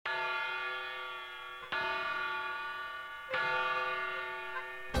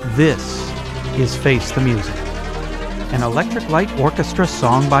This is Face the Music, an Electric Light Orchestra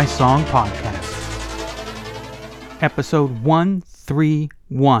song-by-song podcast. Episode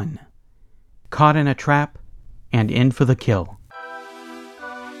 131, Caught in a Trap and In for the Kill.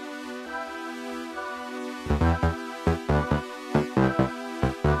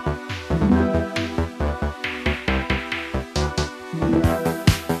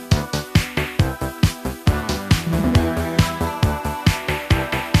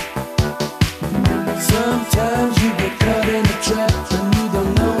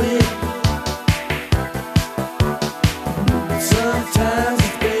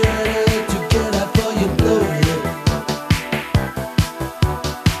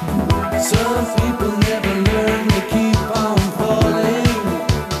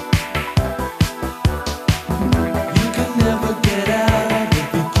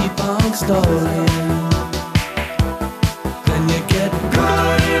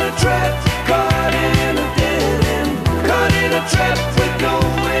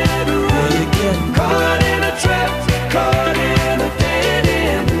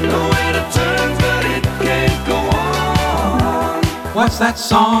 What's that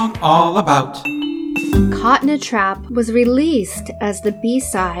song all about? Caught in a Trap was released as the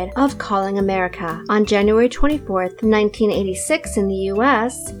B-side of Calling America on January 24th, 1986 in the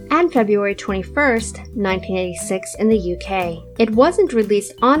US and February 21st, 1986 in the UK. It wasn't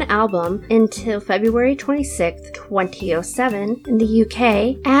released on album until February 26th, 2007 in the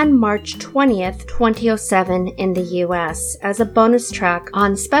UK and March 20th, 2007 in the US as a bonus track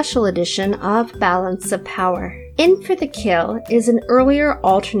on special edition of Balance of Power. In for the Kill is an earlier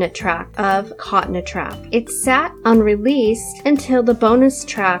alternate track of Caught in a Trap. It sat unreleased until the bonus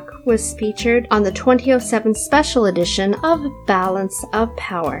track was featured on the 2007 special edition of Balance of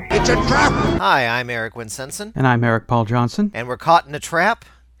Power. It's a trap! Hi, I'm Eric Winsenson. And I'm Eric Paul Johnson. And we're caught in a trap.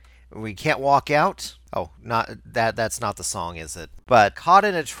 We can't walk out. Oh, not that's not the song, is it? But Caught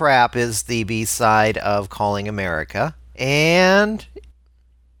in a Trap is the B-side of Calling America. And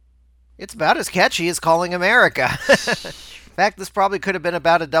it's about as catchy as Calling America. In fact, this probably could have been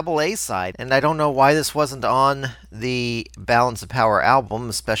about a double A-side, and I don't know why this wasn't on the Balance of Power album,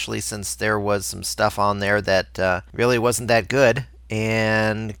 especially since there was some stuff on there that really wasn't that good,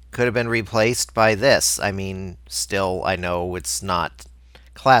 and could have been replaced by this. I mean, still, I know it's not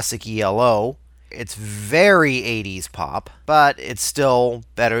classic ELO. It's very 80s pop, but it's still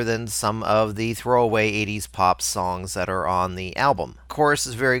better than some of the throwaway 80s pop songs that are on the album. Chorus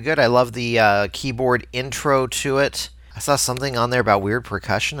is very good. I love the keyboard intro to it. I saw something on there about weird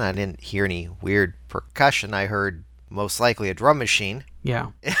percussion. I didn't hear any weird percussion. I heard most likely a drum machine.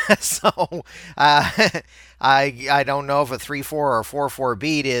 Yeah. So I don't know if a 3/4 or 4/4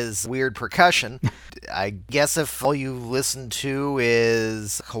 beat is weird percussion. I guess if all you listen to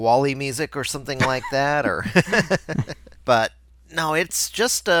is Kawali music or something like that, or but no, it's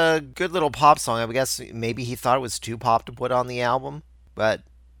just a good little pop song. I guess maybe he thought it was too pop to put on the album, but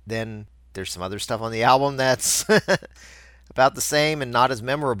then there's some other stuff on the album that's about the same and not as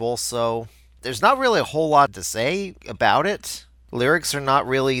memorable, so there's not really a whole lot to say about it. Lyrics are not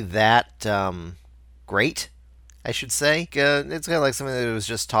really that great, I should say. It's kind of like something that was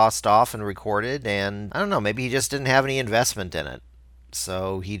just tossed off and recorded, and I don't know, maybe he just didn't have any investment in it,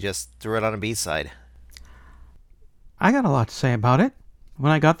 so he just threw it on a B-side. I got a lot to say about it.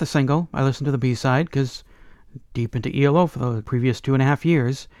 When I got the single, I listened to the B-side, because deep into ELO for the previous 2.5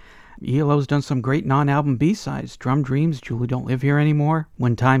 years, ELO's done some great non-album B-sides. Drum Dreams, Julie Don't Live Here Anymore,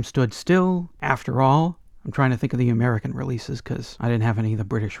 When Time Stood Still, After All. I'm trying to think of the American releases because I didn't have any of the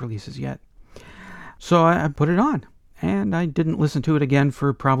British releases yet. So I put it on, and I didn't listen to it again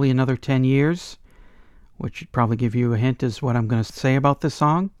for probably another 10 years, which should probably give you a hint as what I'm going to say about this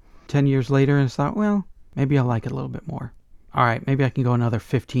song. 10 years later, I thought, well, maybe I'll like it a little bit more. All right, maybe I can go another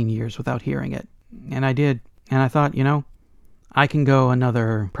 15 years without hearing it. And I did. And I thought, I can go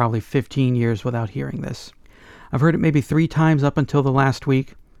another probably 15 years without hearing this. I've heard it maybe 3 times up until the last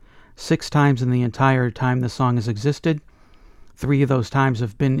week, 6 times in the entire time the song has existed. 3 of those times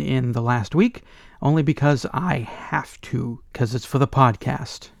have been in the last week, only because I have to, because it's for the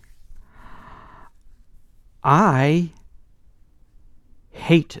podcast. I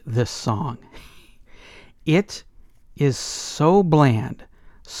hate this song. It is so bland,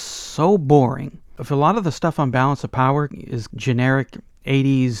 so boring. If a lot of the stuff on Balance of Power is generic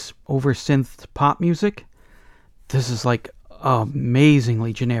 80s over-synth pop music, this is like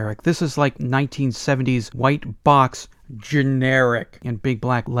amazingly generic. This is like 1970s white box generic in big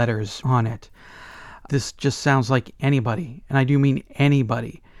black letters on it. This just sounds like anybody, and I do mean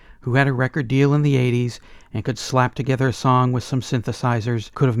anybody, who had a record deal in the 80s and could slap together a song with some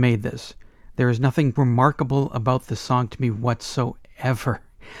synthesizers could have made this. There is nothing remarkable about this song to me whatsoever.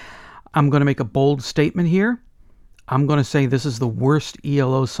 I'm going to make a bold statement here. I'm going to say this is the worst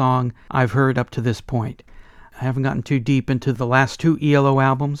ELO song I've heard up to this point. I haven't gotten too deep into the last 2 ELO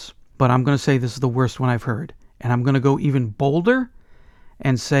albums, but I'm going to say this is the worst one I've heard. And I'm going to go even bolder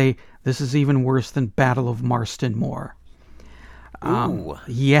and say this is even worse than Battle of Marston Moor. Ooh.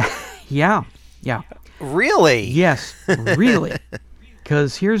 Yeah. Really? Yes, really.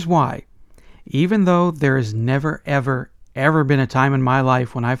 Because here's why. Even though there has never, ever been a time in my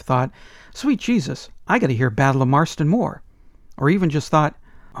life when I've thought, sweet Jesus, I got to hear Battle of Marston Moor. Or even just thought,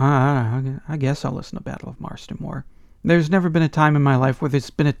 I guess I'll listen to Battle of Marston Moor. There's never been a time in my life where there's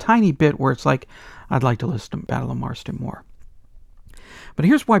been a tiny bit where it's like, I'd like to listen to Battle of Marston Moor. But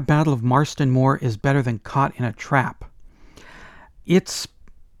here's why Battle of Marston Moor is better than Caught in a Trap. It's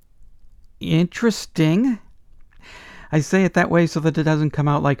interesting. I say it that way so that it doesn't come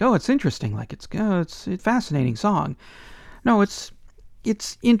out like, oh, it's interesting, like it's a fascinating song. No, it's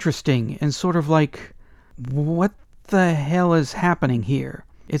interesting and sort of like, what the hell is happening here?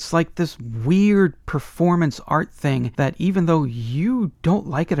 It's like this weird performance art thing that even though you don't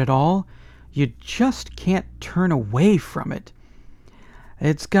like it at all, you just can't turn away from it.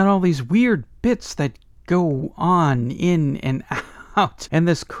 It's got all these weird bits that go on in and out. And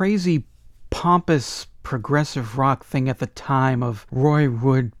this crazy, pompous, progressive rock thing at the time of Roy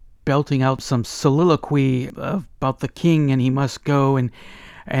Wood belting out some soliloquy about the king and he must go and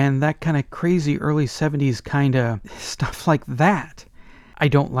that kind of crazy early 70s kind of stuff like that. I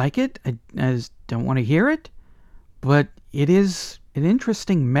don't like it. I just don't want to hear it. But it is an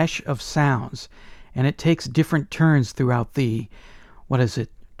interesting mesh of sounds. And it takes different turns throughout the,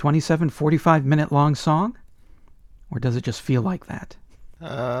 27, 45-minute long song? Or does it just feel like that?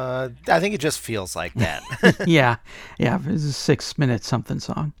 I think it just feels like that. Yeah, it's a 6-minute something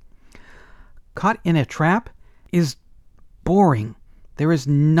song. Caught in a Trap is boring. There is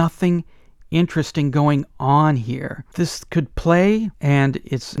nothing interesting going on here. This could play, and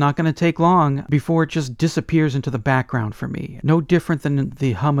it's not going to take long before it just disappears into the background for me. No different than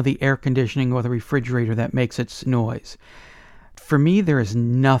the hum of the air conditioning or the refrigerator that makes its noise. For me, there is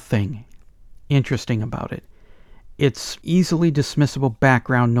nothing interesting about it. It's easily dismissible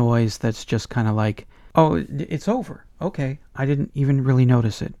background noise that's just kind of like, oh, it's over. Okay, I didn't even really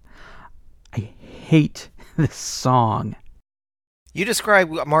notice it. I hate this song. You describe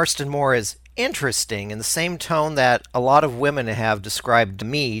Marston Moor as interesting in the same tone that a lot of women have described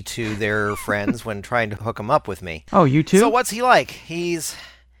me to their friends when trying to hook them up with me. Oh, you too? So what's he like? He's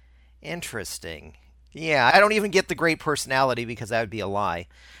interesting. Yeah, I don't even get the great personality because that would be a lie.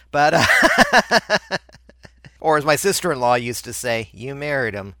 But, or as my sister-in-law used to say, you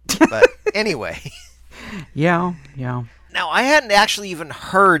married him. But anyway. Yeah. Now, I hadn't actually even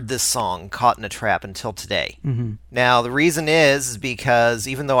heard this song, Caught in a Trap, until today. Mm-hmm. Now, the reason is because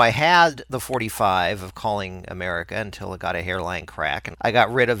even though I had the 45 of Calling America until it got a hairline crack, and I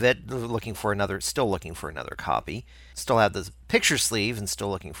got rid of it, still looking for another copy. Still have the picture sleeve and still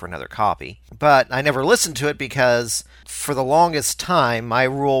looking for another copy. But I never listened to it because for the longest time, my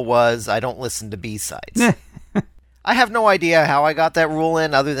rule was I don't listen to B-sides. I have no idea how I got that rule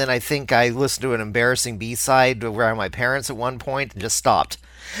in, other than I think I listened to an embarrassing B-side around my parents at one point and just stopped.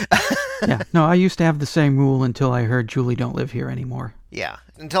 Yeah, no, I used to have the same rule until I heard Julie Don't Live Here Anymore. Yeah,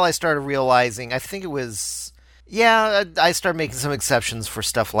 until I started realizing, I think it was... Yeah, I started making some exceptions for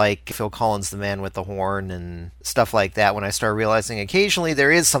stuff like Phil Collins' The Man with the Horn and stuff like that when I started realizing occasionally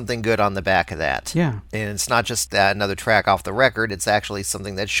there is something good on the back of that. Yeah. And it's not just another track off the record, it's actually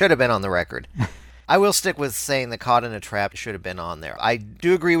something that should have been on the record. I will stick with saying that Caught in a Trap should have been on there. I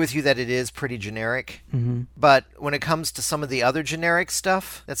do agree with you that it is pretty generic, but when it comes to some of the other generic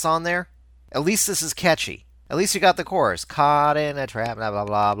stuff that's on there, at least this is catchy. At least you got the chorus, caught in a trap, blah, blah,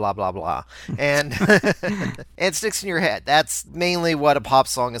 blah, blah, blah, blah. And it sticks in your head. That's mainly what a pop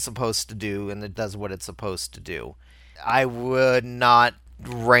song is supposed to do, and it does what it's supposed to do. I would not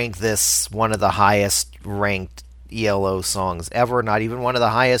rank this one of the highest ranked ELO songs ever, not even one of the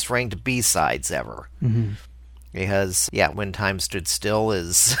highest ranked B-sides ever. Mm-hmm. Because, When Time Stood Still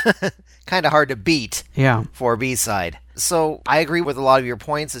is kind of hard to beat for a B-side. So I agree with a lot of your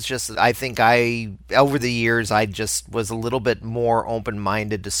points. It's just that I think over the years, I just was a little bit more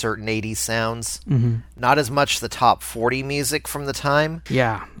open-minded to certain 80s sounds. Mm-hmm. Not as much the top 40 music from the time.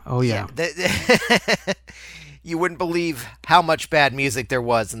 Yeah. Oh, yeah. You wouldn't believe how much bad music there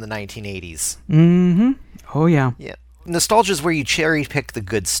was in the 1980s. Mm-hmm. Oh, yeah. Yeah. Nostalgia is where you cherry-pick the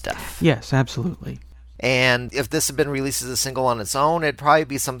good stuff. Yes, absolutely. And if this had been released as a single on its own, it'd probably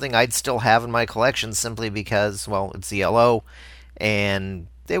be something I'd still have in my collection simply because, well, it's ELO, and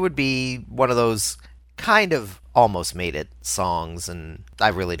it would be one of those kind of almost made it songs, and I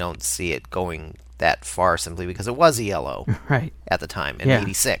really don't see it going that far simply because it was ELO Right. at the time in Yeah.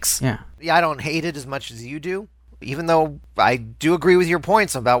 86. Yeah. Yeah, I don't hate it as much as you do, even though I do agree with your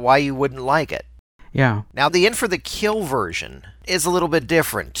points about why you wouldn't like it. Yeah. Now, the In for the Kill version is a little bit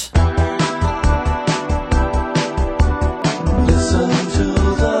different. Listen to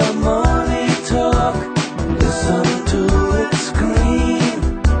the money talk. Listen to it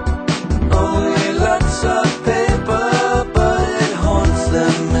scream. Only lots of paper, but it haunts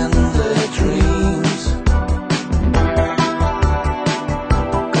them in their dreams.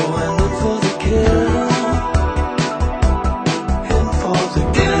 Going in for the kill. In for the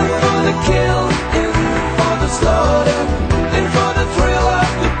kill. In for the kill. In for the slaughter. In for the thrill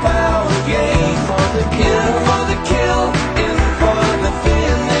of the power game. For the kill. For the kill. In for the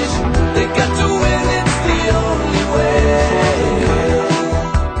finish. They got to win. It's the only way.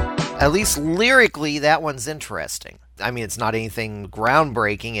 At least lyrically, that one's interesting. I mean, it's not anything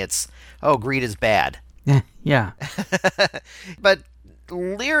groundbreaking. It's, oh, greed is bad. Yeah. But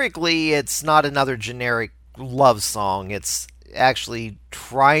lyrically, it's not another generic love song. It's actually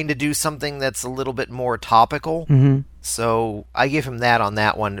trying to do something that's a little bit more topical. Mm-hmm. So I give him that on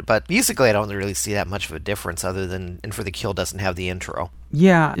that one. But musically, I don't really see that much of a difference other than In for the Kill doesn't have the intro.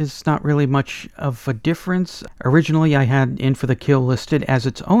 Yeah, it's not really much of a difference. Originally, I had In for the Kill listed as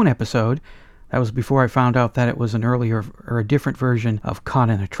its own episode. That was before I found out that it was an earlier or a different version of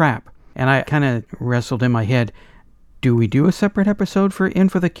Caught in a Trap. And I kind of wrestled in my head, do we do a separate episode for In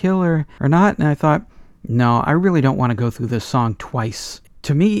for the Kill or not? And I thought, no, I really don't want to go through this song twice.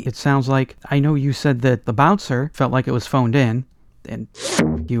 To me, it sounds like, I know you said that The Bouncer felt like it was phoned in, and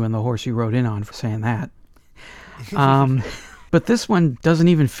you and the horse you rode in on for saying that. But this one doesn't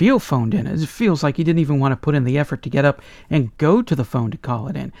even feel phoned in. It feels like he didn't even want to put in the effort to get up and go to the phone to call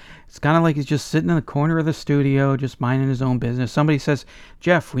it in. It's kind of like he's just sitting in the corner of the studio, just minding his own business. Somebody says,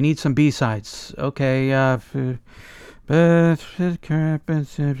 Jeff, we need some B-sides. Okay, all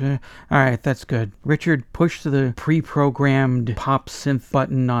right, that's good. Richard pushed the pre-programmed pop synth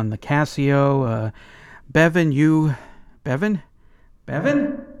button on the Casio. Bevan?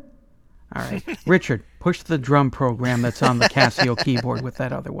 All right. Richard, push the drum program that's on the Casio keyboard with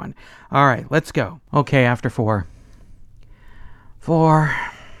that other one. All right, let's go. Okay, after 4. 4.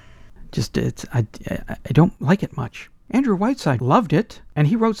 Just, I don't like it much. Andrew Whiteside loved it, and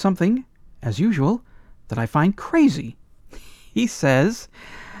he wrote something, as usual, that I find crazy. He says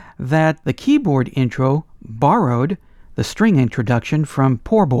that the keyboard intro borrowed the string introduction from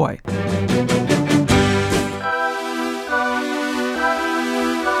Poor Boy.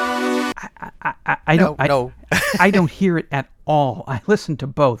 I don't hear it at all. I listened to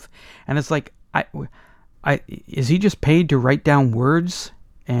both, and it's like, is he just paid to write down words,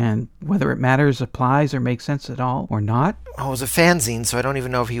 and whether it matters, applies, or makes sense at all, or not? Oh, it was a fanzine, so I don't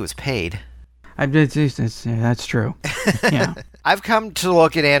even know if he was paid. That's true. Yeah. I've come to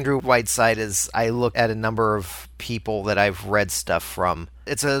look at Andrew Whiteside as I look at a number of people that I've read stuff from.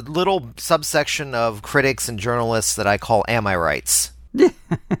 It's a little subsection of critics and journalists that I call Am I Rights.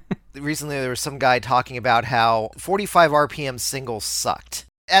 Recently, there was some guy talking about how 45 RPM singles sucked.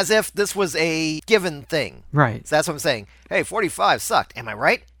 As if this was a given thing. Right. So that's what I'm saying. Hey, 45 sucked. Am I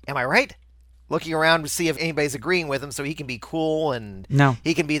right? Am I right? Looking around to see if anybody's agreeing with him so he can be cool and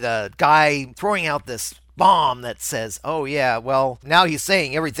he can be the guy throwing out this bomb that says, oh yeah, well, now he's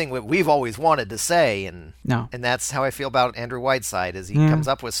saying everything that we've always wanted to say. And that's how I feel about Andrew Whiteside, is he comes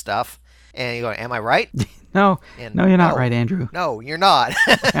up with stuff and you go, am I right? No, you're not right, Andrew. No, you're not.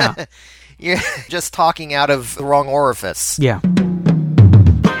 Yeah. You're just talking out of the wrong orifice. Yeah.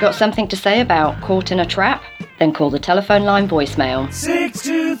 Got something to say about Caught in a Trap? Then call the telephone line voicemail.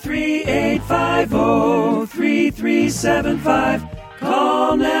 623-850-3375.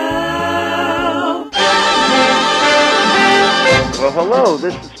 Call now. Well, hello,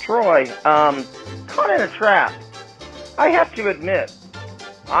 this is Troy. Caught in a Trap. I have to admit,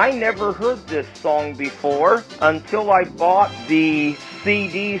 I never heard this song before until I bought the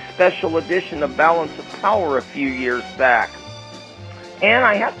CD special edition of Balance of Power a few years back. And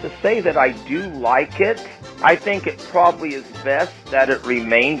I have to say that I do like it. I think it probably is best that it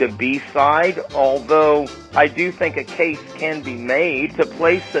remained a B-side, although I do think a case can be made to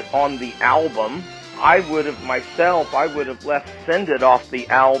place it on the album. I would have left Send It off the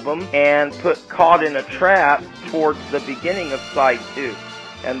album and put Caught in a Trap towards the beginning of side 2.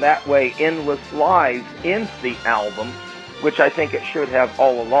 And that way Endless Lives ends the album, which I think it should have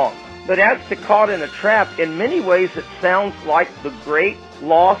all along. But as to Caught in a Trap, in many ways it sounds like the great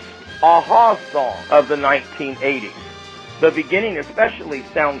lost a-ha song of the 1980s. The beginning especially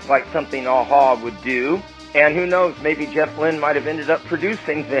sounds like something a-ha would do. And who knows, maybe Jeff Lynne might have ended up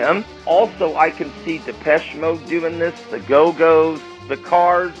producing them. Also, I can see Depeche Mode doing this, the Go-Go's, the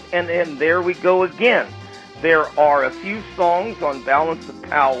Cars, and there we go again. There are a few songs on Balance of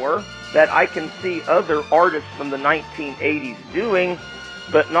Power that I can see other artists from the 1980s doing,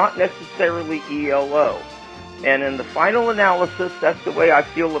 but not necessarily ELO. And in the final analysis, that's the way I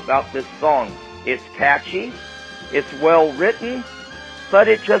feel about this song. It's catchy, it's well written, but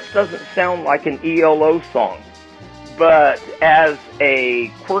it just doesn't sound like an ELO song. But as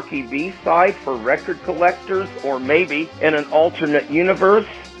a quirky B-side for record collectors, or maybe in an alternate universe,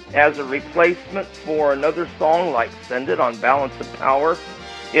 as a replacement for another song like Send It on Balance of Power,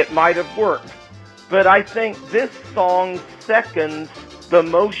 it might have worked. But I think this song seconds the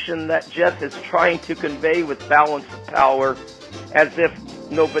motion that Jeff is trying to convey with Balance of Power, as if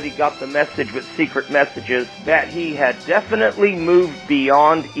nobody got the message with Secret Messages, that he had definitely moved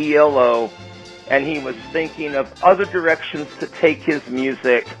beyond ELO, and he was thinking of other directions to take his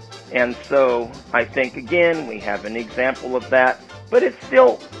music. And so I think, again, we have an example of that. But it's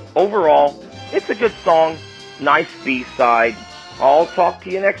still, overall, it's a good song. Nice B-side. I'll talk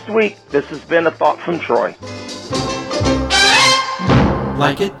to you next week. This has been A Thought from Troy.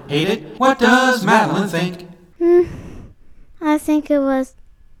 Like it? Hate it? What does Madeline think? I think it was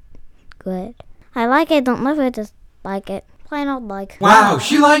good. I like it, don't love it, just like it. Plain old like. Wow,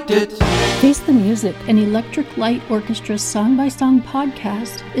 she liked it! Face the Music, an Electric Light Orchestra song-by-song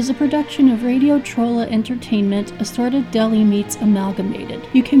podcast, is a production of Radio Trolla Entertainment, Assorted Deli Meats Amalgamated.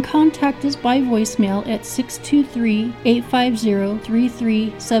 You can contact us by voicemail at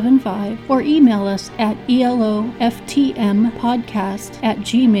 623-850-3375 or email us at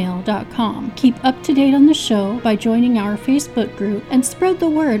eloftmpodcast@gmail.com. Keep up to date on the show by joining our Facebook group and spread the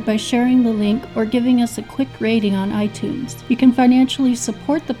word by sharing the link or giving us a quick rating on iTunes. You can financially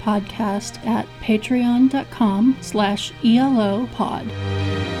support the podcast at patreon.com/ELOpod.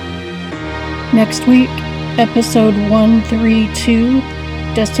 Next week, episode 132,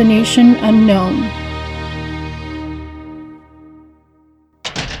 Destination Unknown.